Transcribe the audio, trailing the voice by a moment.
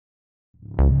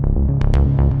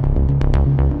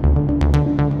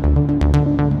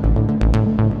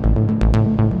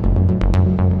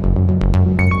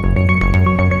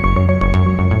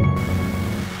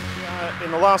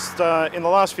the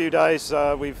last few days,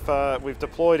 we've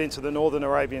deployed into the northern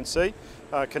Arabian Sea,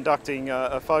 conducting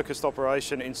a focused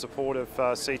operation in support of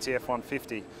CTF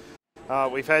 150.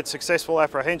 We've had successful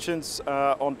apprehensions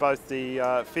on both the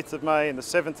 5th of May and the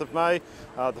 7th of May,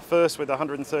 the first with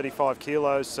 135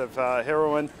 kilos of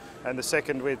heroin and the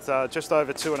second with just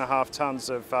over 2.5 tonnes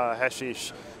of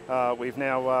hashish. We've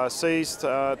now seized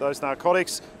those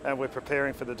narcotics and we're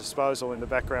preparing for the disposal in the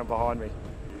background behind me.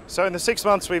 So in the 6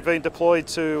 months we've been deployed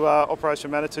to Operation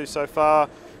Manitou so far,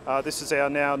 this is our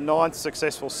now 9th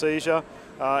successful seizure.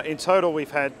 In total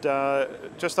we've had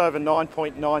just over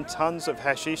 9.9 tonnes of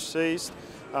hashish seized,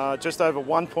 just over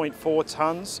 1.4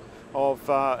 tonnes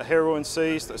of heroin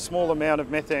seized, a small amount of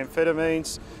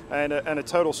methamphetamines and a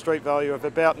total street value of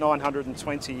about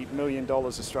 $920 million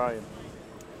Australian.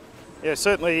 Yeah,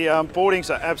 certainly boardings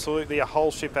are absolutely a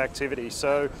whole ship activity.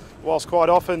 So whilst quite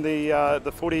often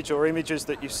the footage or images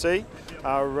that you see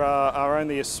are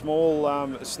only a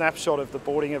small snapshot of the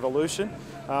boarding evolution,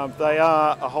 they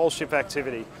are a whole ship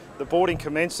activity. The boarding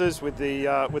commences with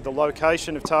the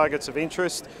location of targets of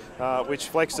interest,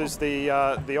 which flexes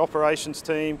the operations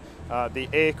team, the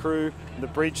air crew, the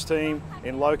bridge team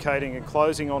in locating and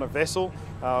closing on a vessel.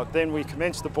 Then we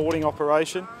commence the boarding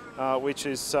operation, which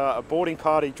is a boarding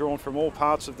party drawn from all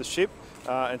parts of the ship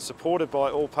and supported by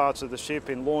all parts of the ship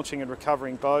in launching and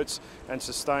recovering boats and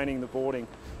sustaining the boarding.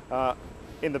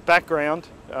 In the background,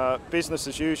 business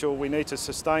as usual, we need to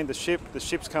sustain the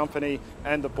ship's company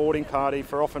and the boarding party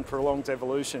for often prolonged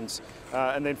evolutions.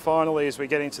 And then finally, as we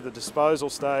get into the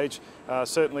disposal stage,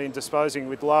 certainly in disposing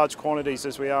with large quantities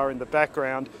as we are in the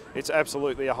background, it's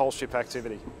absolutely a whole ship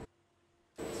activity.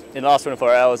 In the last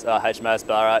 24 hours, HMAS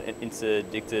Ballarat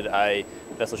interdicted a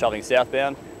vessel travelling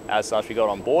southbound. As such, we got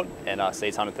on board and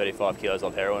seized 135 kilos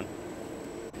of heroin.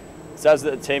 So as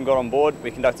the team got on board, we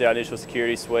conducted our initial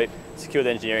security sweep, secured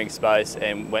the engineering space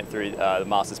and went through the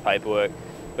master's paperwork.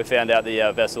 We found out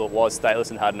the vessel was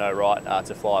stateless and had no right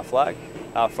to fly a flag.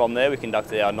 From there, we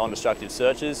conducted our non-destructive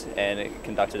searches and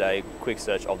conducted a quick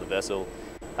search of the vessel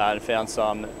and found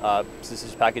some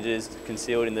suspicious packages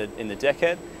concealed in the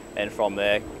deckhead. And from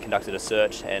there, conducted a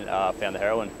search and found the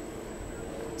heroin.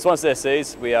 So once they're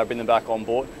seized, we bring them back on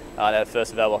board. At our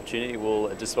first available opportunity, we'll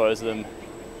dispose of them.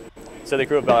 So the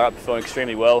crew of Ballarat performed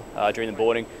extremely well during the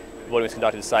boarding. The boarding was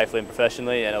conducted safely and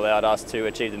professionally and allowed us to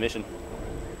achieve the mission.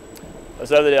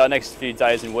 So over the next few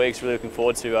days and weeks, really looking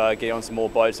forward to getting on some more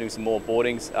boats, doing some more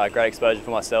boardings, great exposure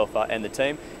for myself and the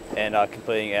team, and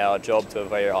completing our job to a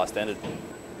very high standard.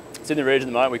 So in the region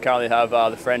at the moment, we currently have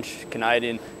the French,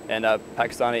 Canadian and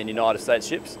Pakistani and United States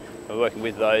ships. We're working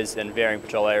with those in varying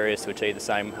patrol areas to achieve the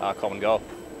same common goal.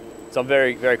 So I'm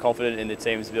very, very confident in the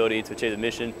team's ability to achieve the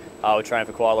mission. We've trained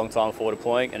for quite a long time before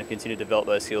deploying and have continued to develop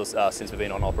those skills since we've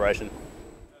been on operation.